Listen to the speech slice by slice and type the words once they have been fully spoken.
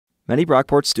Many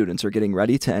Brockport students are getting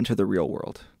ready to enter the real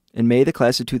world. In May, the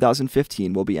class of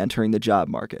 2015 will be entering the job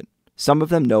market. Some of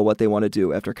them know what they want to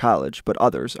do after college, but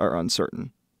others are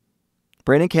uncertain.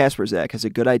 Brandon Kasperzak has a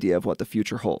good idea of what the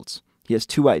future holds. He has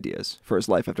two ideas for his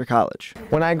life after college.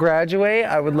 When I graduate,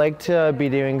 I would like to be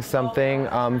doing something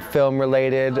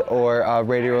film-related or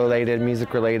radio-related,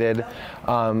 music-related.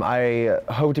 I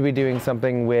hope to be doing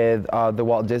something with the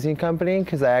Walt Disney Company,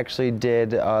 because I actually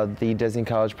did the Disney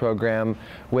College program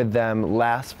with them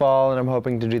last fall, and I'm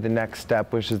hoping to do the next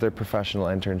step, which is their professional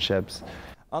internships.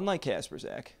 Unlike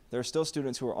Kasperzak, there are still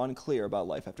students who are unclear about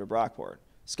life after Brockport.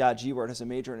 Scott Gewart has a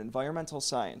major in environmental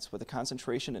science with a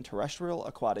concentration in terrestrial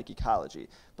aquatic ecology,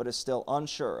 but is still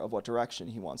unsure of what direction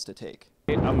he wants to take.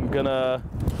 I'm gonna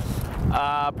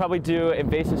probably do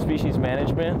invasive species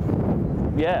management,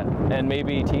 and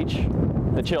maybe teach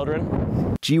the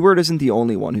children. Gewart isn't the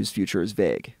only one whose future is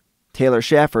vague. Taylor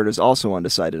Shafford is also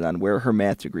undecided on where her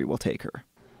math degree will take her.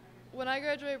 When I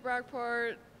graduate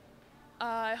Brockport,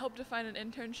 I hope to find an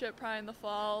internship probably in the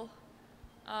fall.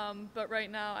 But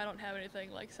right now, I don't have anything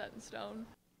set in stone.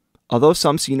 Although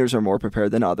some seniors are more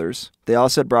prepared than others, they all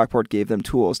said Brockport gave them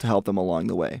tools to help them along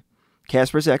the way.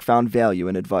 Kasperzak found value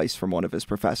in advice from one of his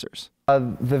professors.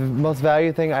 The most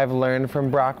valuable thing I've learned from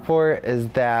Brockport is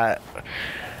that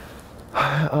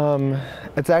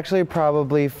it's actually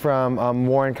probably from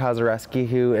Warren Kozareski,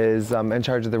 who is in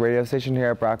charge of the radio station here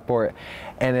at Brockport,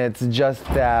 and it's just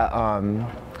that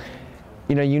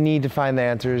you need to find the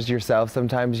answers yourself.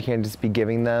 Sometimes you can't just be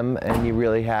giving them, and you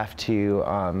really have to,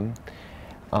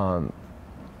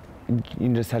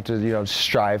 you just have to,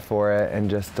 strive for it and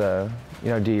just, do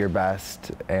your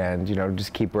best and,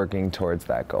 just keep working towards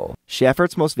that goal.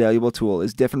 Shafford's most valuable tool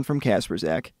is different from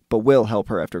Kasperzak, but will help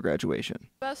her after graduation.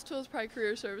 The best tool is probably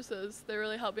career services. They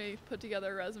really helped me put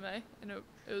together a resume, and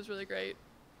it was really great.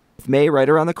 With May right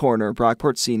around the corner,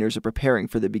 Brockport seniors are preparing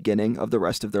for the beginning of the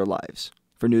rest of their lives.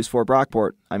 For News 4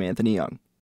 Brockport, I'm Anthony Young.